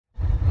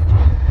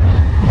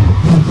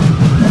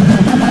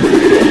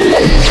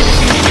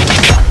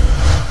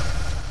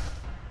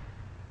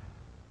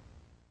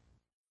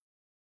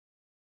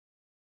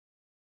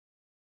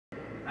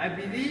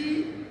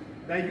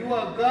that you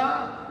are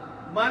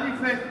God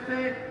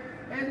manifested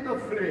in the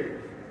flesh.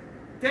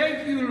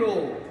 Thank you,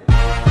 Lord.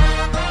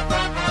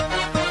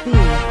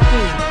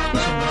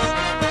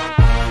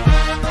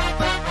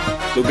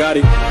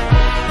 LouGatti.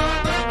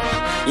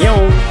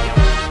 YEWM.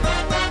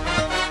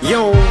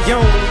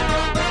 YEWM.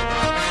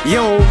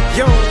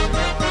 YEWM.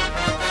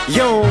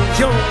 YEWM.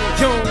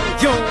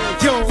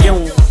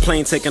 YEWM.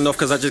 Plane taking off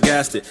cause I just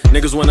gassed it.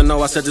 Niggas wanna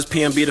know I said this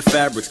PNB the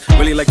fabrics.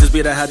 Really like this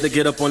beat, I had to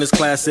get up on this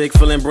classic.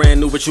 Feeling brand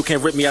new, but you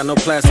can't rip me out no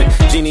plastic.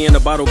 Genie in the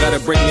bottle, gotta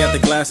break me out the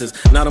glasses.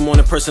 Not a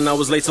morning person, I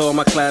was late to all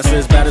my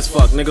classes. Bad as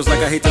fuck, niggas like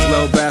I hate this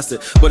little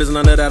bastard. But it's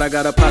none of that, I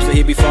got a pops that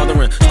he be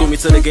fathering. School me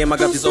to the game, I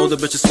got these older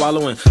bitches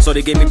swallowing. So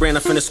they gave me brain,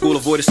 I finished school,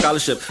 avoided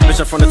scholarship. Bitch,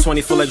 I'm from the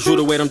 20, feel like Drew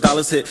the way them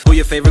dollars hit. Who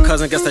your favorite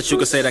cousin? Guess that you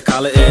could say that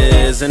collar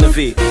is. In the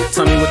V,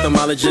 tell me what the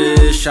mileage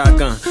is.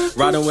 Shotgun,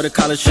 riding with a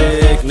college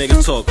chick.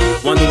 Niggas talk,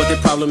 wonder what their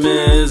problem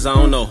is. I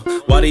don't know,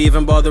 why they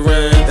even bothering?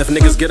 If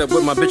niggas get up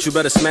with my bitch, you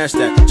better smash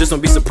that. Just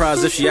don't be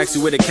surprised if she asks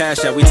you where the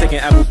cash at. We taking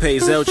Apple Pay,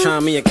 Zelle,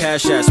 chime me and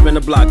cash at. Spin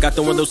the block, got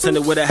the windows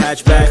tinted with a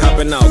hatchback.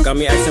 Hopping out, got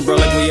me asking bro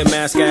like we a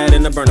mascot.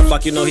 In the burner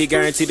flock, you know he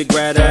guaranteed to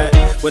grab that.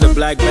 With a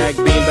black bag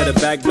beam, better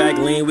back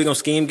lean. We gon'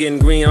 scheme getting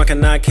green like a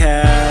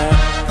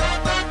knockout.